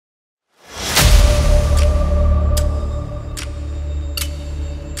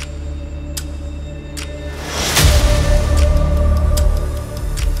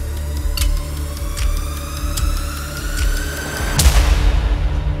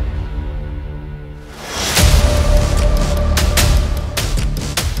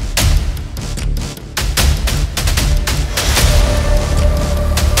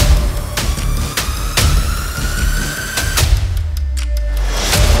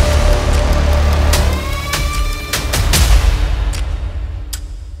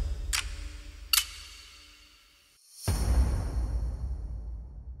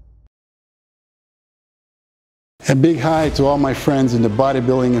A big hi to all my friends in the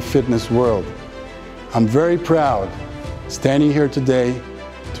bodybuilding and fitness world. I'm very proud standing here today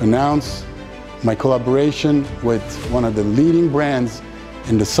to announce my collaboration with one of the leading brands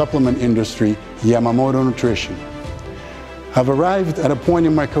in the supplement industry, Yamamoto Nutrition. I've arrived at a point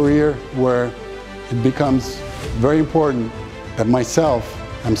in my career where it becomes very important that myself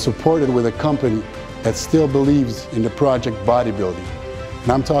am supported with a company that still believes in the project bodybuilding.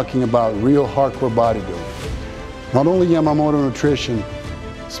 And I'm talking about real hardcore bodybuilding. Not only Yamamoto Nutrition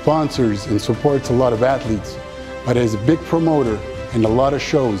sponsors and supports a lot of athletes, but is a big promoter in a lot of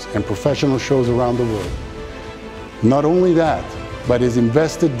shows and professional shows around the world. Not only that, but is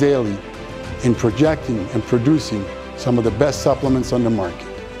invested daily in projecting and producing some of the best supplements on the market.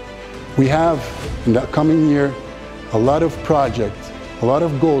 We have, in the coming year, a lot of projects, a lot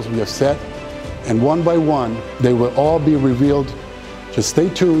of goals we have set, and one by one, they will all be revealed. Just stay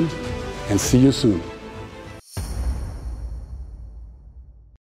tuned and see you soon.